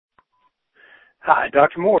Hi,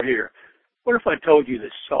 Dr. Moore here. What if I told you that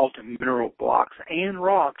salt and mineral blocks and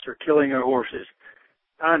rocks are killing our horses?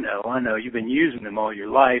 I know, you've been using them all your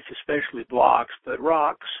life, especially blocks, but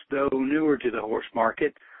rocks, though newer to the horse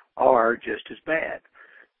market, are just as bad.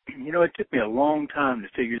 You know, it took me a long time to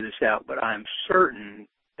figure this out, but I'm certain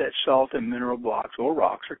that salt and mineral blocks or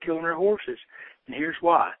rocks are killing our horses, and here's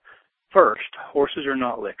why. First, horses are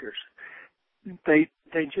not lickers. They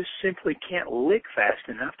just simply can't lick fast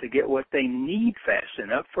enough to get what they need fast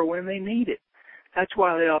enough for when they need it. That's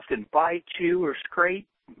why they often bite, chew, or scrape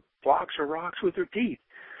blocks or rocks with their teeth.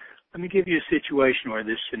 Let me give you a situation where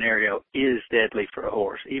this scenario is deadly for a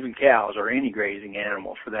horse, even cows or any grazing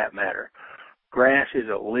animal for that matter. Grass is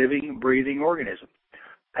a living, breathing organism.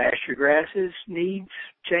 Pasture grasses needs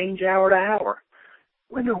change hour to hour.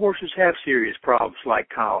 When do horses have serious problems like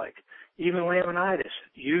colic? Even laminitis,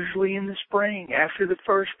 usually in the spring, after the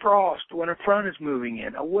first frost, when a front is moving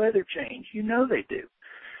in, a weather change. You know they do.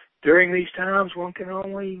 During these times, one can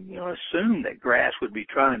only assume that grass would be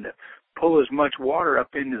trying to pull as much water up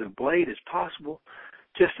into the blade as possible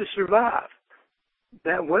just to survive.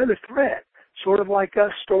 That weather threat, sort of like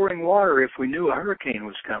us storing water if we knew a hurricane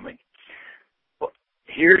was coming. Well,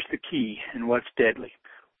 here's the key and what's deadly.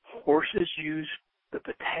 Horses use the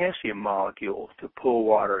potassium molecule to pull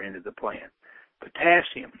water into the plant.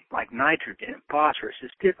 Potassium, like nitrogen and phosphorus,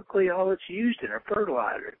 is typically all that's used in our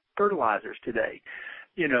fertilizers today.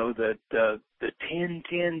 You know, the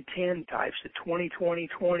 10-10-10 types, the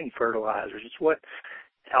 20-20-20 fertilizers. It's what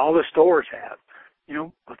all the stores have. You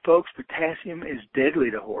know, but folks, potassium is deadly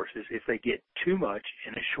to horses if they get too much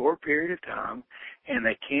in a short period of time, and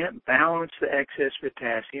they can't balance the excess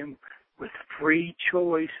potassium with free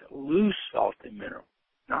choice loose salt and mineral,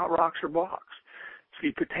 not rocks or blocks.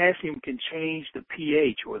 See, potassium can change the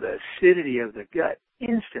pH or the acidity of the gut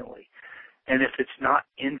instantly. And if it's not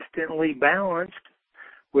instantly balanced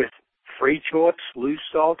with free choice loose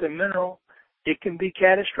salt and mineral, it can be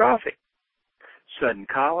catastrophic. Sudden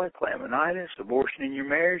colic, laminitis, abortion in your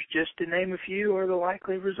marriage, just to name a few, are the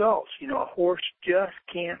likely results. You know, a horse just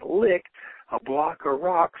can't lick a block or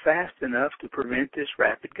rock fast enough to prevent this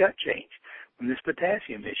rapid gut change from this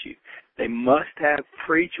potassium issue. They must have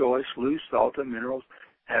free choice loose salt and minerals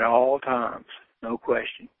at all times, no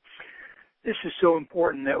question. This is so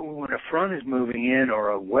important that when a front is moving in or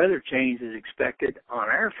a weather change is expected on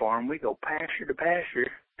our farm, we go pasture to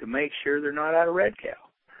pasture to make sure they're not out of red cow.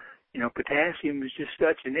 You know, potassium is just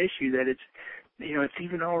such an issue that it's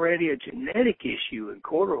even already a genetic issue in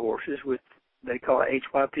quarter horses with, they call it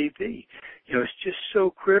HYPV. You know, it's just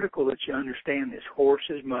so critical that you understand this.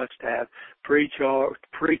 Horses must have free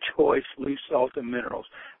choice loose salt and minerals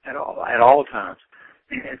at all times.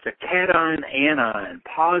 It's a cation-anion,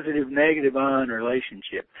 positive-negative ion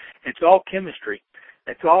relationship. It's all chemistry.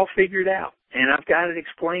 It's all figured out. And I've got it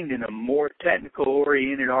explained in a more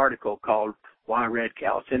technical-oriented article called Why Red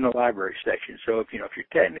Cow. It's in the library section. So if you're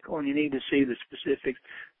technical and you need to see the specifics,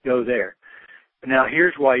 go there. Now,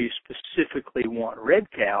 here's why you specifically want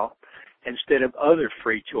red cow instead of other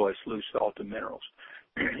free choice loose salt and minerals.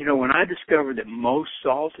 You know, when I discovered that most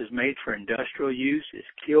salt is made for industrial use, is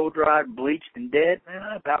kiln-dried, bleached, and dead, man,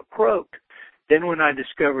 I about croaked. Then when I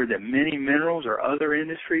discovered that many minerals are other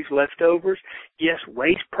industries' leftovers, yes,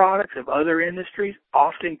 waste products of other industries,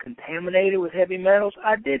 often contaminated with heavy metals,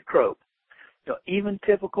 I did croak. You know, even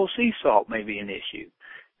typical sea salt may be an issue.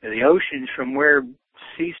 The oceans from where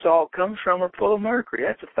sea salt comes from are full of mercury.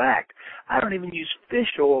 That's a fact. I don't even use fish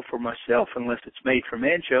oil for myself unless it's made from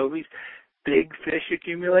anchovies. Big fish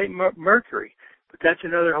accumulate mercury. But that's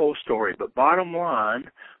another whole story. But bottom line,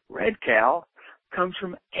 red cow comes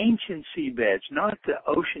from ancient seabeds, not the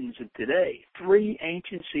oceans of today. 3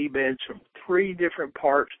 ancient seabeds from 3 different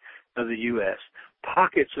parts of the U.S.,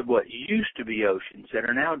 pockets of what used to be oceans that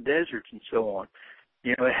are now deserts and so on.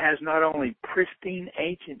 You know, it has not only pristine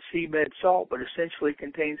ancient seabed salt, but essentially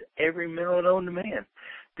contains every mineral known to man.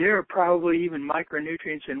 There are probably even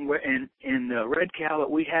micronutrients in red cow that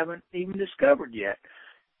we haven't even discovered yet.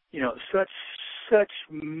 You know, such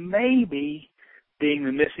maybe being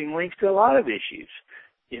the missing links to a lot of issues.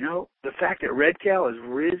 You know, the fact that red cow has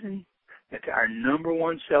risen to our number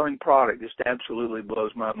one selling product just absolutely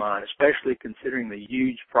blows my mind, especially considering the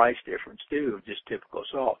huge price difference, too, of just typical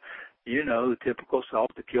salt. You know, the typical salt,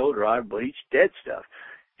 the kiln-dried, bleached, dead stuff.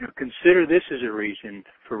 You know, consider this as a reason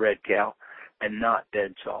for red cow and not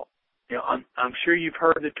dead salt. You know, I'm sure you've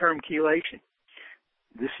heard the term chelation.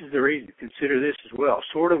 This is the reason. Consider this as well.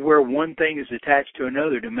 Sort of where one thing is attached to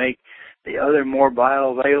another to make the other more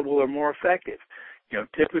bioavailable or more effective.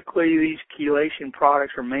 Typically these chelation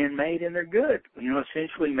products are man-made and they're good.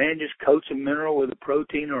 Essentially man just coats a mineral with a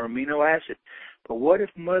protein or amino acid. But what if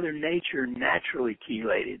Mother Nature naturally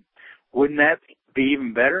chelated? Wouldn't that be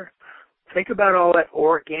even better? Think about all that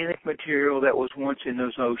organic material that was once in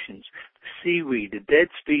those oceans. The seaweed, the dead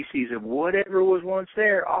species of whatever was once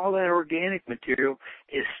there, all that organic material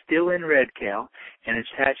is still in Red Cow and it's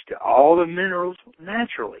attached to all the minerals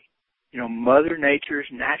naturally. Mother Nature's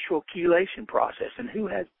natural chelation process. And who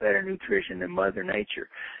has better nutrition than Mother Nature?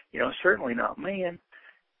 Certainly not man.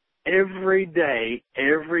 Every day,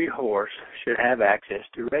 every horse should have access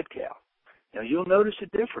to Red Cow. You'll notice a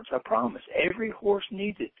difference, I promise. Every horse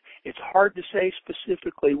needs it. It's hard to say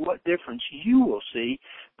specifically what difference you will see,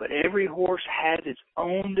 but every horse has its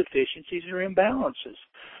own deficiencies or imbalances.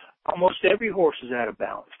 Almost every horse is out of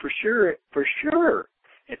balance. For sure,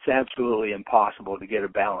 it's absolutely impossible to get a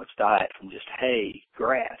balanced diet from just hay,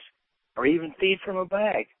 grass, or even feed from a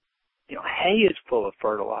bag. Hay is full of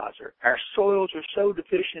fertilizer. Our soils are so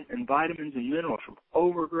deficient in vitamins and minerals from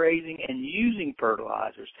overgrazing and using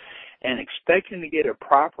fertilizers, and expecting to get a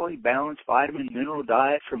properly balanced vitamin mineral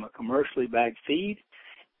diet from a commercially bagged feed,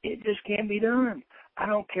 it just can't be done. I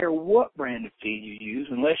don't care what brand of feed you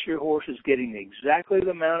use, unless your horse is getting exactly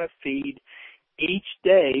the amount of feed each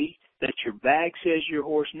day that your bag says your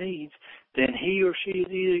horse needs, then he or she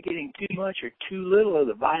is either getting too much or too little of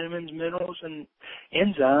the vitamins, minerals, and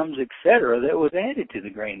enzymes, etc., that was added to the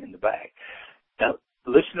grain in the bag. Now,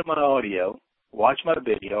 listen to my audio, watch my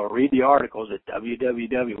video, or read the articles at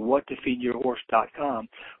www.whattofeedyourhorse.com,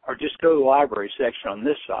 or just go to the library section on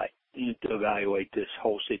this site to evaluate this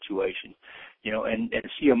whole situation, and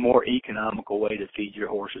see a more economical way to feed your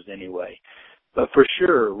horses anyway. But for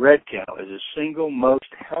sure, Red Cow is the single most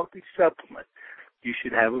healthy supplement you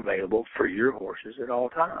should have available for your horses at all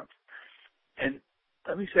times. And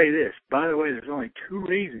let me say this. By the way, there's only two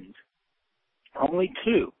reasons,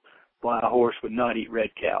 why a horse would not eat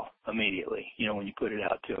Red Cow immediately, when you put it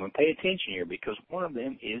out to them. And pay attention here, because one of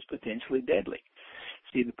them is potentially deadly.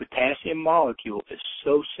 See, the potassium molecule is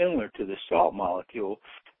so similar to the salt molecule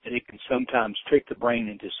that it can sometimes trick the brain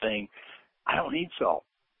into saying, I don't need salt.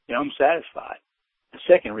 I'm satisfied. The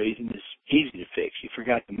second reason is easy to fix. You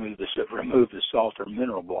forgot to remove the salt or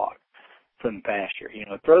mineral block from the pasture.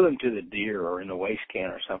 Throw them to the deer or in the waste can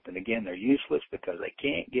or something. Again, they're useless because they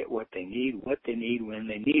can't get what they need when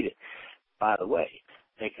they need it. By the way,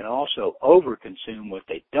 they can also overconsume what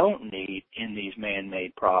they don't need in these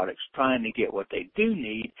man-made products, trying to get what they do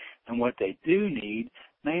need, and what they do need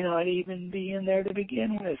may not even be in there to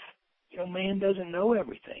begin with. Man doesn't know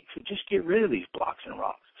everything, so just get rid of these blocks and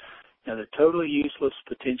rocks. Now, they're totally useless,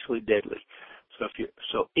 potentially deadly.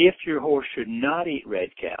 So if your horse should not eat Red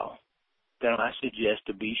Cow, then I suggest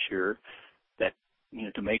to be sure that,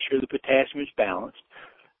 to make sure the potassium is balanced,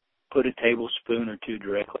 put a tablespoon or two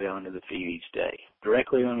directly onto the feed each day,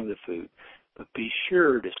 directly onto the food. But be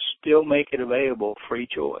sure to still make it available free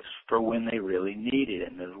choice for when they really need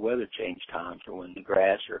it in those weather change times, or when the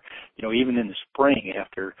grass, or, even in the spring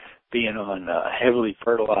after being on heavily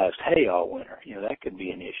fertilized hay all winter. That could be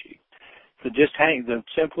an issue. So the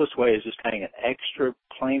simplest way is just hang an extra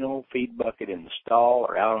plain old feed bucket in the stall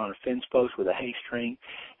or out on a fence post with a hay string,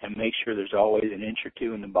 and make sure there's always an inch or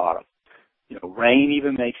two in the bottom. Rain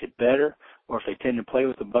even makes it better, or if they tend to play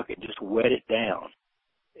with the bucket, just wet it down.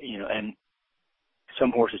 And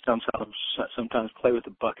some horses sometimes play with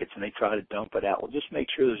the buckets and they try to dump it out. Well, just make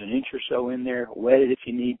sure there's an inch or so in there. Wet it if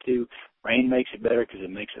you need to. Rain makes it better because it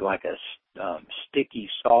makes it like a sticky,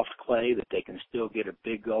 soft clay that they can still get a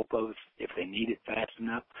big gulp of if they need it fast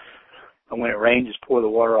enough. And when it rains, just pour the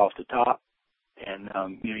water off the top. And,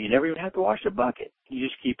 you never even have to wash the bucket. You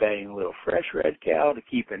just keep adding a little fresh Red Cow to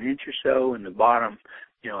keep an inch or so in the bottom,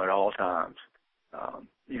 at all times.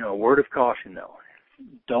 A word of caution, though.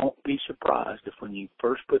 Don't be surprised if when you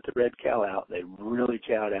first put the Red Cow out, they really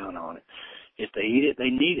chow down on it. If they eat it, they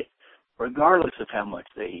need it, regardless of how much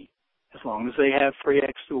they eat. As long as they have free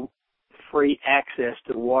access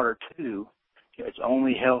to water, too, it's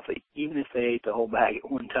only healthy, even if they ate the whole bag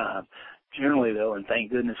at one time. Generally, though, and thank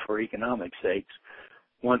goodness for economic sakes,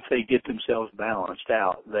 once they get themselves balanced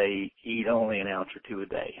out, they eat only an ounce or two a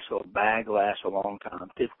day. So a bag lasts a long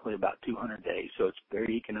time, typically about 200 days. So it's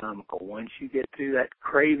very economical once you get to that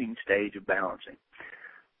craving stage of balancing.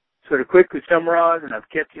 So to quickly summarize, and I've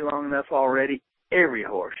kept you long enough already, every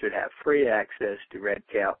horse should have free access to Red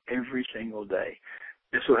Cow every single day.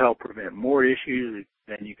 This will help prevent more issues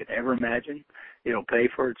than you can ever imagine. It'll pay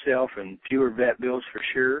for itself and fewer vet bills for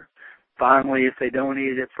sure. Finally, if they don't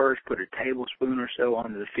eat it at first, put a tablespoon or so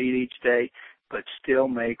onto the feed each day. but still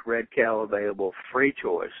Make Red Cal available free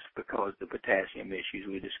choice because of the potassium issues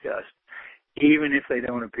we discussed. Even if they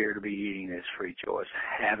don't appear to be eating this free choice,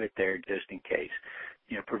 have it there just in case.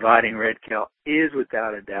 Providing Red Cal is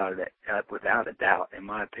without a doubt, in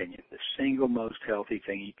my opinion, the single most healthy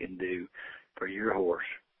thing you can do for your horse.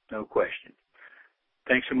 No question.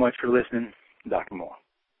 Thanks so much for listening. Dr. Moore.